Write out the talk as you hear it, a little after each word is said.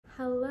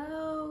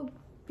Hello,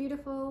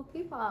 beautiful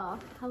people.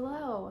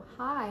 Hello,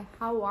 hi,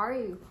 how are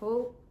you?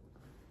 Hope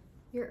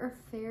your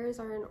affairs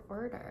are in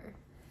order.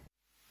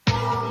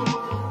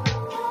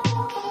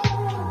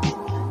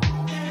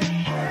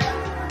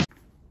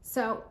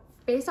 So,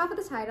 based off of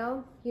the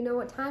title, you know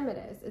what time it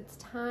is. It's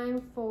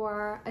time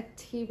for a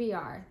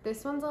TBR.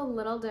 This one's a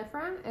little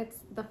different. It's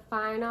the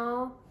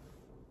final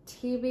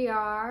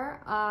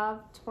TBR of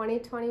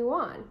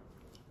 2021.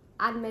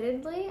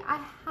 Admittedly, I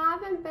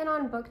haven't been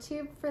on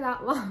BookTube for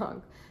that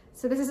long.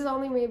 So this is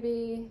only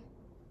maybe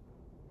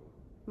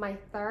my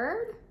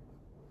third,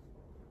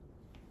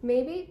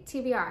 maybe,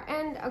 TBR.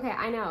 And okay,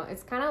 I know,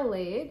 it's kind of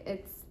late.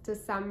 It's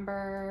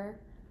December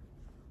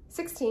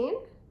 16.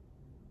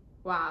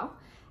 Wow.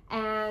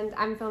 And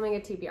I'm filming a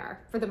TBR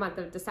for the month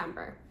of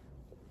December.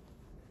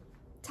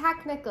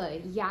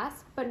 Technically,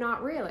 yes, but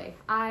not really.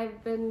 I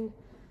think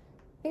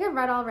I've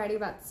read already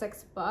about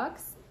 6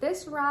 books.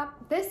 This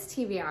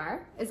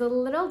TBR is a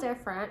little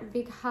different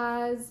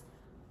because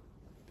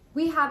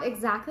we have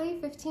exactly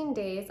 15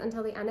 days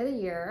until the end of the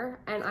year,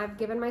 and I've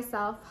given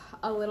myself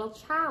a little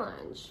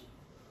challenge.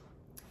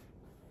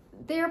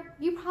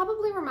 You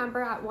probably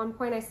remember at one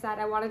point I said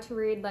I wanted to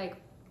read like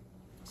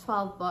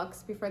 12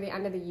 books before the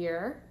end of the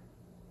year.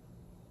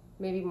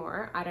 Maybe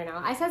more, I don't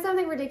know. I said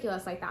something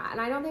ridiculous like that,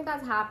 and I don't think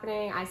that's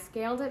happening. I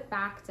scaled it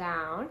back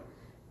down.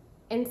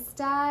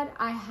 Instead,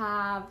 I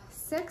have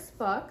 6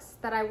 books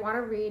that I want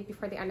to read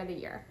before the end of the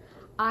year.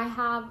 I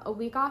have a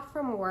week off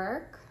from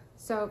work,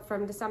 so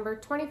from December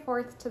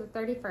 24th to the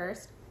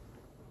 31st,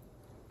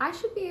 I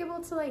should be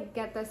able to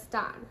get this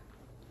done.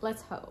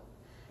 Let's hope.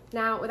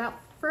 Now, without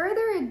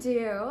further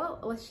ado,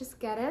 let's just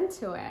get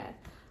into it.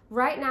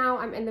 Right now,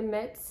 I'm in the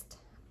midst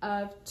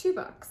of 2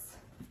 books.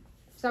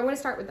 So I'm going to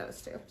start with those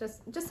 2,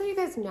 just so you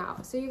guys know,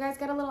 so you guys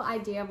get a little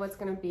idea of what's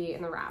going to be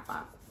in the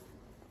wrap-up.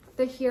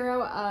 The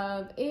Hero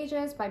of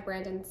Ages by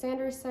Brandon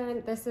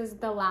Sanderson. This is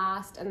the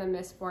last in the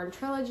Mistborn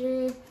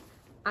trilogy.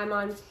 I'm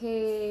on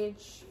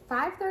page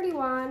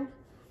 531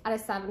 out of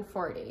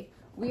 740.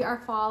 We are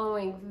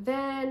following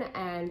Vin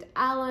and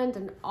Elend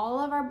and all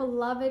of our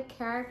beloved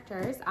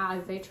characters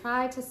as they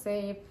try to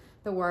save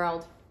the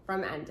world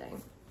from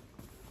ending.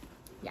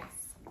 Yes.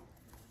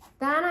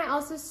 Then I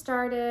also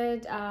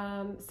started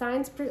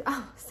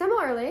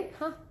similarly,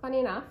 funny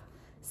enough,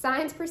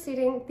 Signs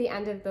Preceding the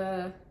End of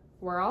the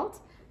World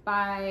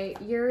by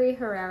Yuri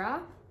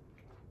Herrera.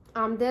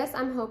 This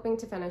I'm hoping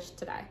to finish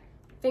today.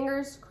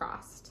 Fingers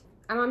crossed.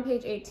 I'm on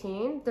page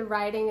 18. The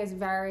writing is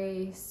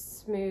very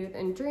smooth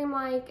and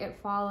dreamlike. It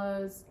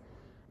follows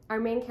our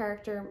main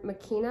character,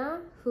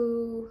 Makina,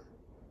 who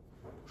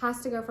has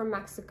to go from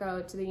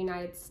Mexico to the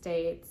United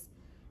States,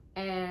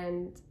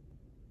 and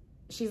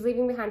she's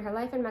leaving behind her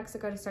life in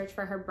Mexico to search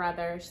for her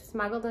brother. She's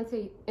smuggled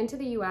into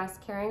the US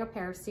carrying a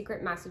pair of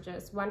secret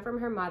messages, one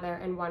from her mother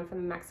and one from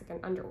the Mexican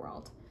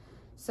underworld.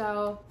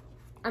 So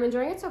I'm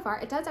enjoying it so far.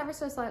 It does ever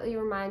so slightly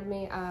remind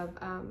me of,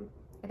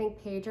 I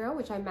think, Pedro,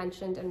 which I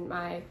mentioned in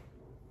my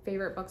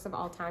favorite books of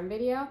all time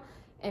video,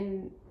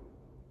 in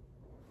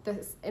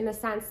the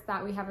sense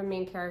that we have a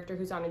main character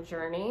who's on a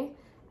journey,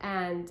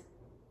 and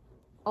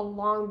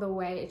along the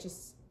way it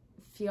just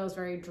feels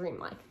very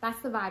dreamlike.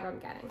 That's the vibe I'm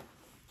getting.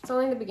 It's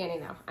only the beginning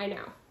though, I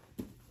know.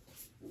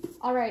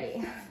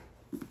 Alrighty.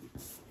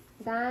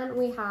 Then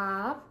we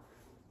have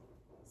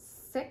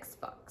 6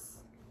 books.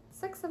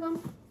 6 of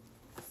them.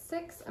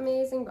 6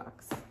 amazing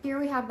books. Here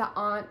we have The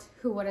Aunt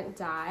Who Wouldn't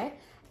Die,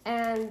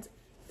 and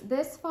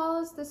this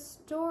follows the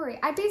story.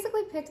 I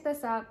basically picked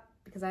this up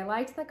because I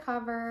liked the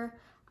cover.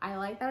 I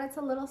like that it's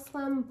a little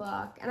slim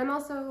book, and I'm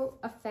also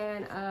a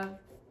fan of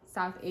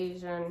South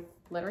Asian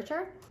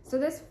literature. So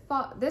this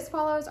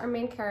follows our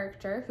main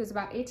character, who's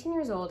about 18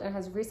 years old and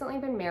has recently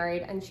been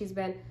married, and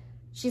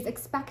she's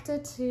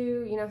expected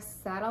to,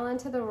 settle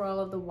into the role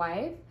of the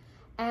wife.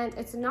 And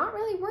it's not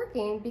really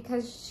working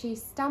because she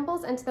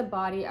stumbles into the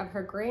body of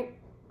her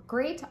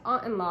great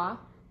aunt-in-law,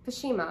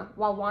 Fushima,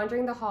 while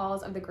wandering the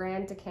halls of the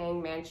grand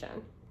decaying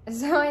mansion.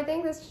 So I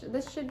think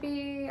this should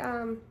be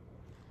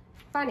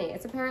funny.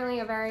 It's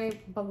apparently a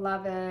very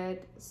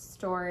beloved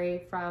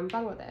story from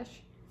Bangladesh.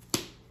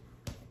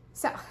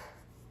 So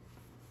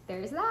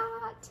there's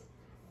that.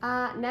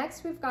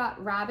 Next we've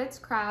got Rabbits,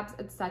 Crabs,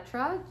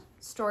 etc.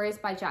 Stories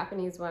by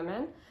Japanese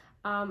women.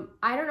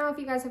 I don't know if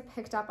you guys have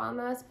picked up on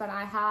this, but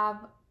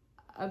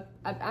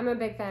I'm a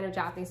big fan of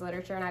Japanese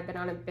literature, and I've been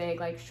on a big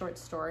short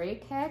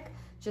story kick,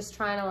 just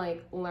trying to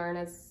learn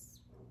as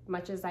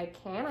much as I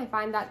can. I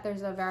find that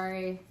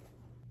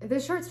the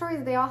short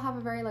stories, they all have a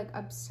very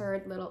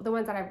absurd the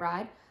ones that I've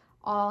read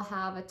all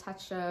have a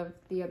touch of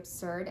the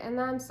absurd in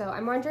them. So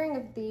I'm wondering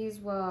if these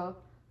will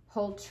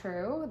hold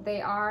true.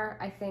 They are,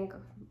 I think,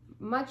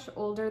 much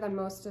older than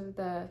most of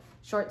the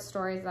short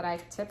stories that I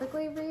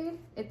typically read.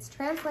 It's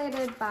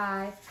translated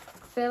by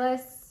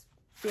Phyllis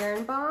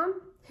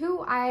Birnbaum,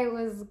 who I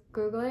was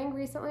Googling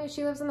recently.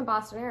 She lives in the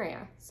Boston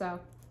area, so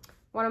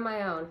one of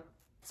my own.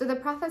 So the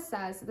preface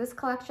says, this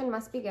collection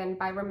must begin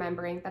by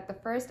remembering that the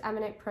first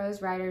eminent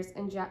prose writers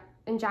in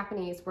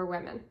Japanese were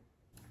women.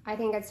 I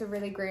think it's a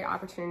really great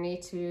opportunity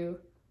to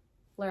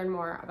learn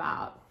more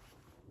about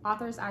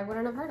authors I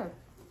wouldn't have heard of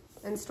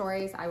and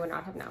stories I would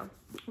not have known.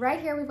 Right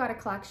here, we've got a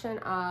collection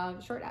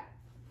of short,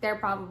 they're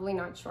probably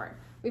not short.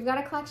 We've got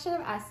a collection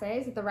of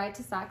essays, The Right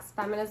to Sex,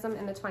 Feminism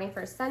in the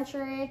 21st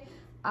Century.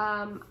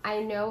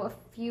 I know a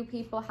few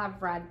people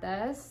have read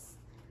this.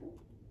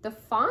 The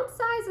font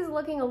size is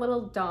looking a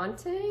little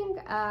daunting.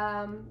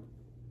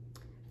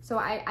 So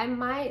I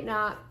might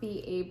not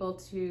be able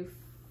to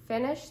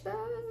finish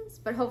this,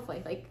 but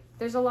hopefully, like,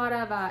 there's a lot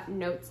of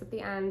notes at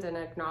the end and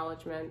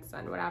acknowledgements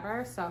and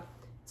whatever. So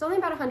it's only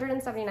about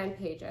 179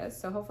 pages,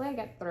 so hopefully I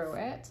get through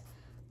it.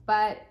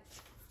 But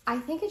I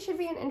think it should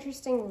be an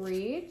interesting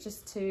read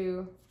just to,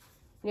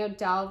 you know,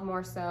 delve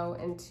more so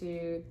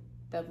into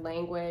the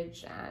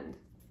language and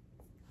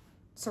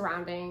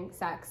surrounding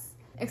sex,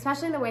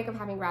 especially in the wake of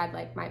having read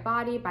like My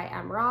Body by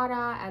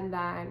Amrata and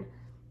then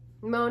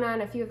Mona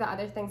and a few of the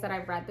other things that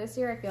I've read this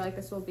year. I feel like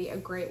this will be a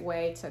great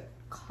way to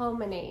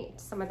culminate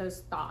some of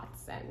those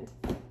thoughts and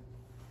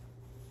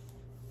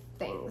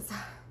things.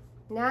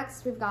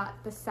 Next, we've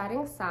got The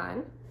Setting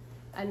Sun,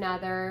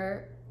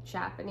 another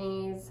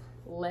Japanese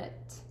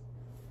lit.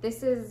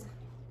 This is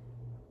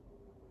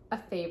a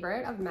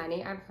favorite of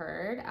many I've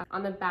heard.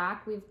 On the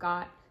back, we've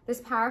got this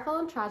powerful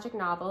and tragic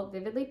novel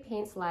vividly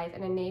paints life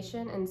in a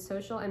nation in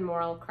social and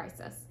moral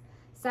crisis.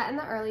 Set in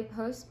the early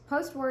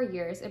post-war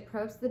years, it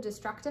probes the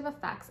destructive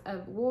effects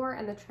of war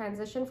and the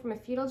transition from a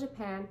feudal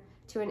Japan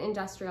to an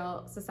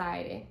industrial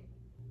society.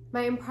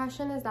 My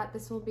impression is that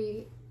this will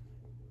be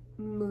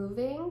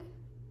moving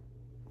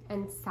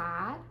and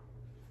sad,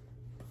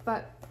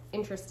 but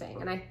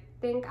interesting. And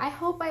I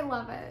hope I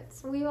love it.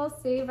 We will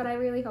see, but I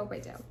really hope I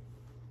do.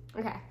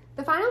 Okay,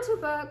 the final two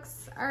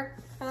books are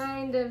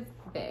kind of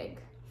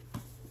big.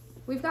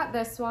 We've got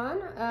this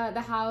one,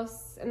 The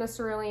House in the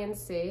Cereulean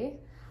Sea.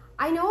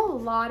 I know a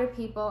lot of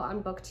people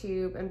on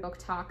BookTube and Book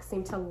Talk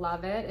seem to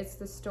love it. It's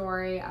the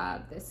story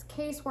of this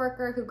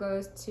caseworker who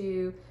goes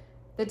to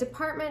the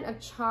Department of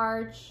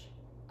Charge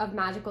of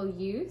Magical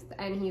Youth,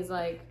 and he's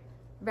like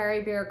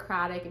very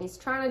bureaucratic and he's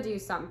trying to do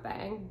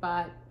something,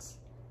 but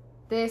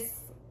this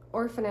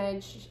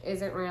orphanage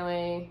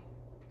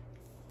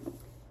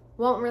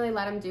won't really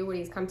let him do what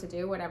he's come to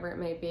do, whatever it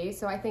may be.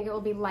 So I think it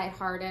will be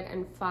lighthearted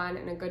and fun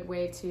and a good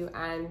way to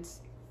end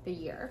the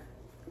year.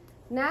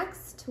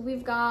 Next,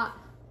 we've got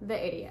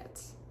The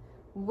Idiot,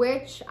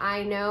 which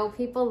I know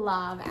people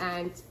love,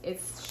 and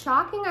it's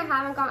shocking I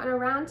haven't gotten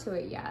around to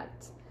it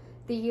yet.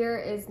 The year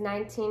is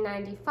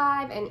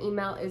 1995 and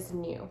email is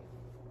new.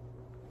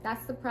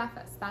 That's the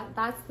preface.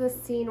 That's the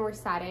scene we're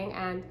setting,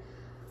 and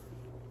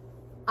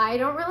I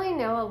don't really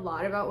know a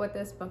lot about what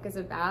this book is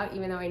about,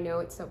 even though I know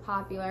it's so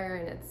popular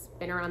and it's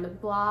been around the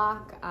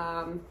block.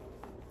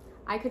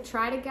 I could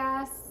try to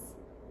guess.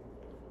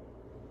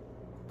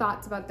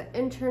 Thoughts about the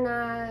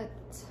internet,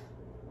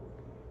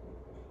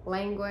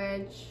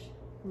 language,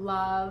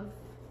 love.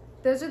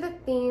 Those are the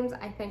themes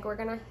I think we're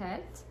gonna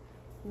hit.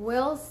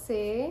 We'll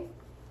see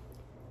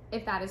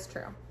if that is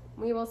true.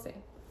 We will see.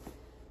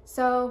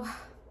 So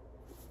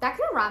that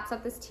kind of wraps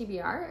up this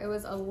TBR. It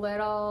was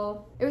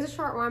a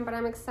short one, but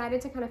I'm excited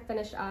to kind of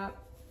finish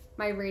up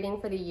my reading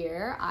for the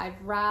year.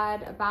 I've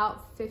read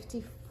about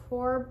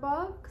 54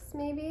 books,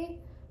 maybe.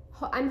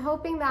 I'm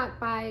hoping that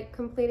by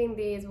completing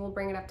these, we'll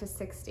bring it up to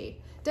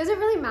 60. Does it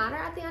really matter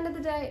at the end of the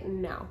day?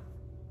 No,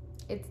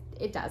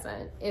 it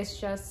doesn't. It's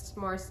just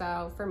more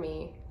so for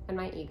me and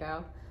my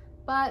ego,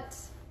 but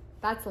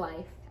that's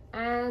life.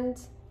 And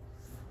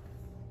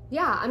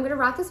yeah, I'm gonna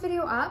wrap this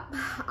video up.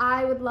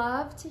 I would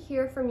love to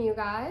hear from you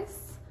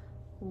guys.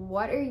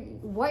 What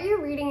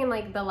you're reading in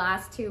like the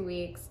last 2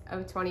 weeks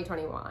of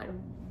 2021?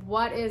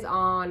 What is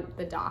on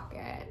the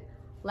docket?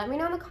 Let me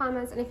know in the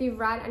comments, and if you've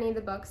read any of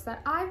the books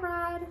that I've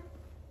read,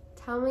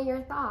 tell me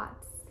your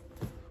thoughts.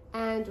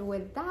 And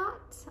with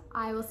that,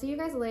 I will see you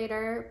guys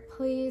later.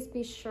 Please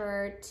be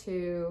sure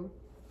to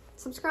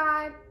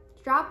subscribe,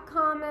 drop a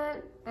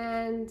comment,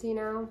 and you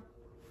know,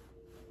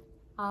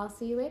 I'll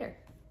see you later.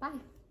 Bye.